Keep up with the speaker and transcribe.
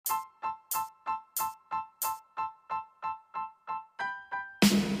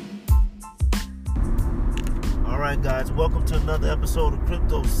right, guys, welcome to another episode of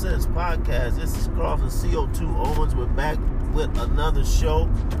Crypto Sense Podcast. This is Carlton CO2 Owens. We're back with another show.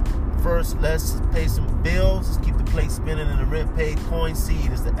 First, let's pay some bills. Let's keep the plate spinning and the rent paid.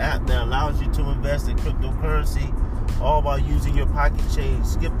 CoinSeed is the app that allows you to invest in cryptocurrency, all while using your pocket change.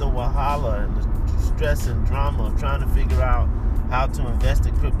 Skip the wahala and the stress and drama of trying to figure out how to invest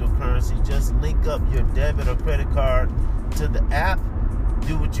in cryptocurrency. Just link up your debit or credit card to the app.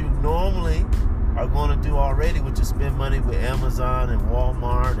 Do what you normally are going to do already, which is spend money with Amazon and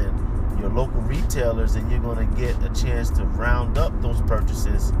Walmart and your local retailers, and you're going to get a chance to round up those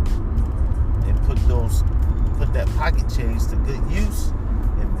purchases and put that pocket change to good use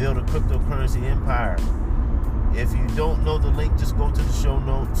and build a cryptocurrency empire. If you don't know the link, just go to the show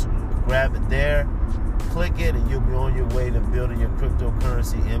notes, grab it there, click it, and you'll be on your way to building your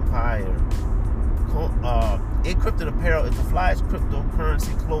cryptocurrency empire. Encrypted Apparel is the flyest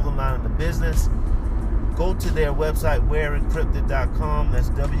cryptocurrency clothing line in the business. Go to their website, wearencrypted.com. That's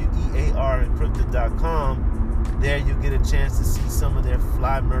WEAR encrypted.com. There you'll get a chance to see some of their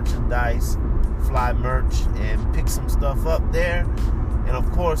fly merchandise, fly merch, and pick some stuff up there. And of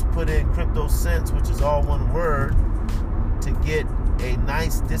course, put in Crypto Sense, which is all one word, to get a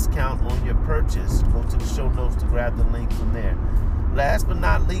nice discount on your purchase. Go to the show notes to grab the link from there. Last but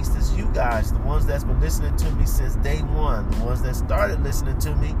not least is you guys, the ones that's been listening to me since day one, the ones that started listening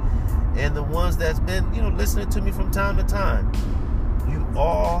to me, and the ones that's been, listening to me from time to time. You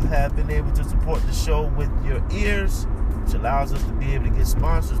all have been able to support the show with your ears, which allows us to be able to get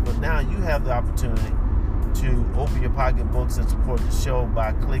sponsors, but now you have the opportunity to open your pocketbooks and support the show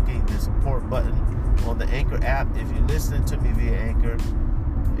by clicking the support button on the Anchor app if you're listening to me via Anchor.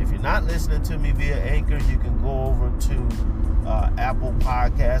 If you're not listening to me via Anchor, you can go over to Apple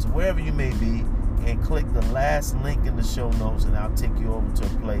Podcasts, wherever you may be, and click the last link in the show notes, and I'll take you over to a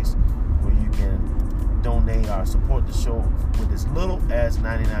place where you can donate or support the show with as little as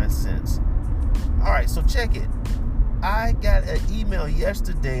 99 cents. All right, so check it. I got an email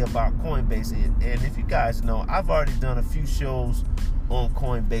yesterday about Coinbase, and if you guys know, I've already done a few shows on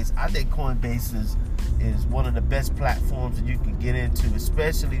Coinbase. I think Coinbase is one of the best platforms that you can get into,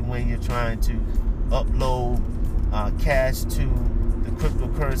 especially when you're trying to upload cash to the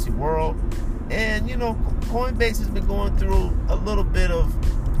cryptocurrency world. And Coinbase has been going through a little bit of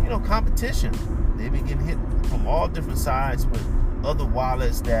competition. They've been getting hit from all different sides with other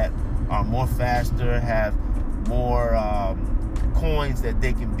wallets that are more faster, have more coins that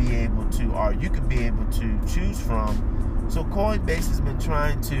they can be able to, or you can be able to choose from. So Coinbase has been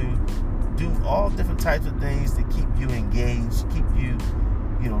trying to do all different types of things to keep you engaged, keep you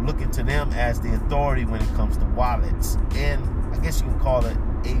looking to them as the authority when it comes to wallets. And I guess you can call it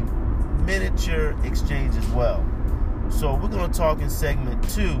a miniature exchange as well. So we're going to talk in segment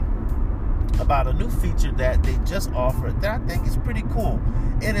 2 about a new feature that they just offered that I think is pretty cool.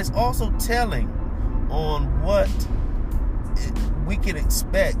 And it's also telling on what we can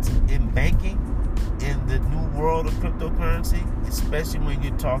expect in banking in the new world of cryptocurrency, especially when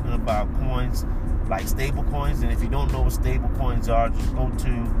you're talking about coins like stable coins. And if you don't know what stable coins are, just go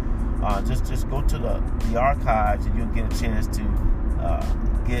to just go to the archives, and you'll get a chance to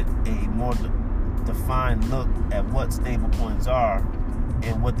get a more defined look at what stable coins are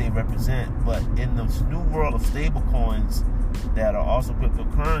and what they represent. But in this new world of stable coins that are also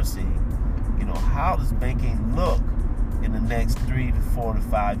cryptocurrency, how does banking look in the next 3 to 4 to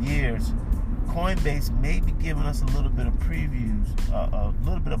 5 years? Coinbase may be giving us a little bit of previews, a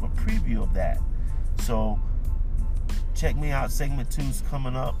little bit of a preview of that. So check me out. Segment 2 is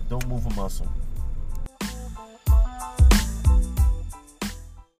coming up. Don't move a muscle.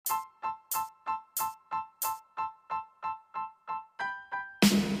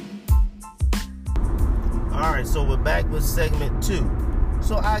 All right, so we're back with segment 2.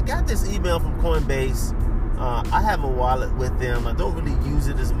 So I got this email from Coinbase. I have a wallet with them. I don't really use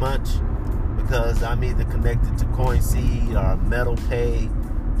it as much because I'm either connected to CoinSeed or MetalPay,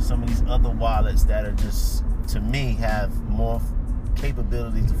 some of these other wallets that are just, to me, have more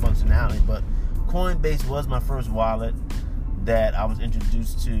capabilities and functionality. But Coinbase was my first wallet that I was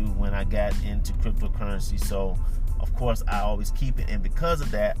introduced to when I got into cryptocurrency. So, of course, I always keep it. And because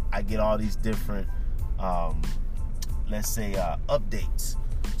of that, I get all these different updates.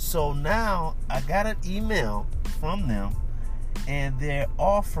 So now I got an email from them, and they're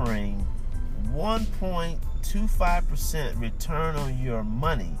offering 1.25% return on your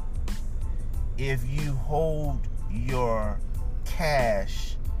money if you hold your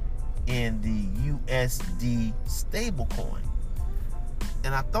cash in the USD stablecoin.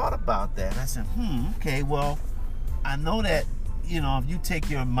 And I thought about that, and I said, okay, well, I know that, if you take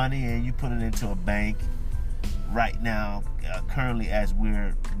your money and you put it into a bank, right now, currently as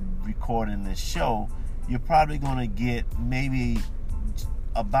we're recording this show, you're probably going to get maybe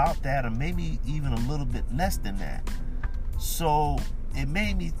about that, or maybe even a little bit less than that. So it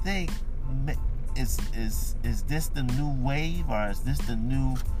made me think, is this the new wave, or is this the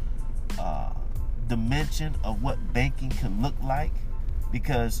new dimension of what banking can look like?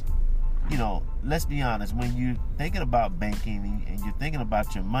 Because, you know, let's be honest, when you're thinking about banking and you're thinking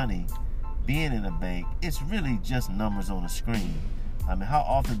about your money being in a bank, it's really just numbers on a screen. I mean, how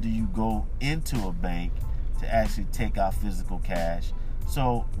often do you go into a bank to actually take out physical cash?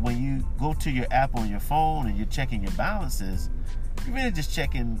 So when you go to your app on your phone and you're checking your balances, you're really just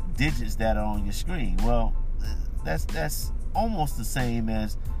checking digits that are on your screen. Well, that's almost the same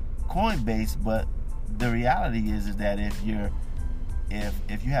as Coinbase, but the reality is that if you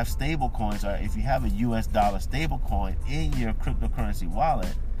have stable coins, or if you have a US dollar stable coin in your cryptocurrency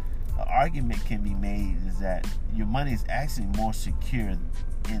wallet, an argument can be made is that your money is actually more secure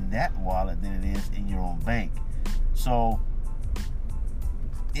in that wallet than it is in your own bank. So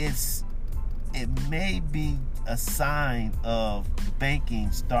it may be a sign of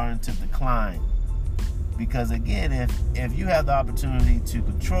banking starting to decline, because again, if you have the opportunity to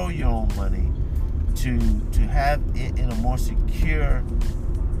control your own money, to have it in a more secure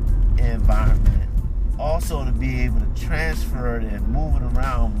environment, also to be able to transfer it and move it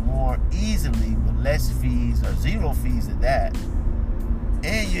around more easily with less fees, or zero fees at that,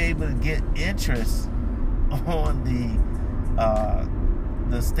 and you're able to get interest on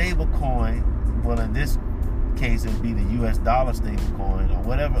the stable coin. Well, in this case, it would be the US dollar stable coin, or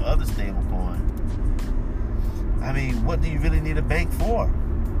whatever other stable coin. I mean, what do you really need a bank for?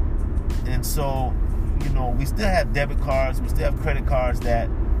 And so, you know, we still have debit cards, we still have credit cards that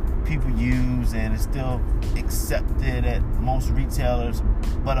people use, and it's still accepted at most retailers.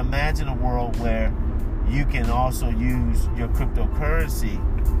 But imagine a world where you can also use your cryptocurrency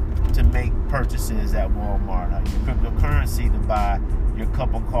to make purchases at Walmart, or your cryptocurrency to buy your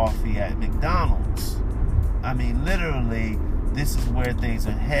cup of coffee at McDonald's. I mean, literally, this is where things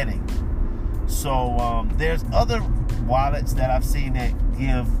are heading. So there's other wallets that I've seen that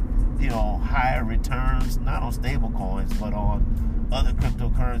give, you know, higher returns, not on stable coins, but on other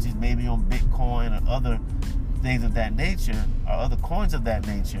cryptocurrencies, maybe on Bitcoin or other things of that nature, or other coins of that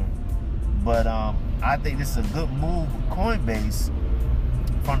nature. But I think this is a good move with Coinbase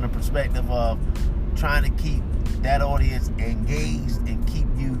from the perspective of trying to keep that audience engaged and keep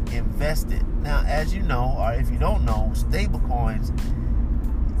you invested. Now, as you know, or if you don't know, stable coins,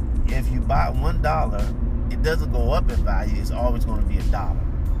 if you buy $1, it doesn't go up in value. It's always going to be $1.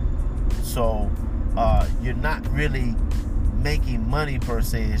 So you're not really making money per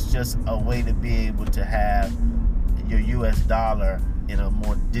se. It's just a way to be able to have your US dollar in a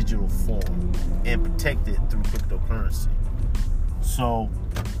more digital form and protect it through cryptocurrency. So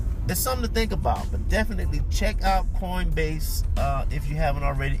it's something to think about. But definitely check out Coinbase if you haven't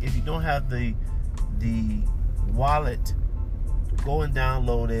already. If you don't have the wallet, go and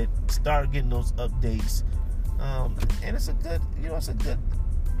download it. Start getting those updates, and it's a good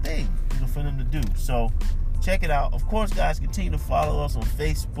thing, you know, for them to do. So check it out. Of course, guys, continue to follow us on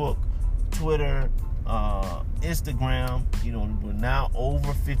Facebook, Twitter, Instagram. You know, we're now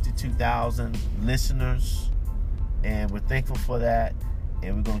over 52,000 listeners, and we're thankful for that.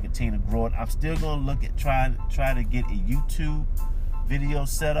 And we're going to continue to grow it. I'm still going to look at try to get a YouTube video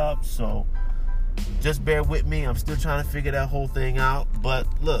set up. So just bear with me. I'm still trying to figure that whole thing out. But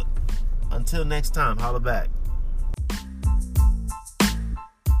look, until next time, holla back.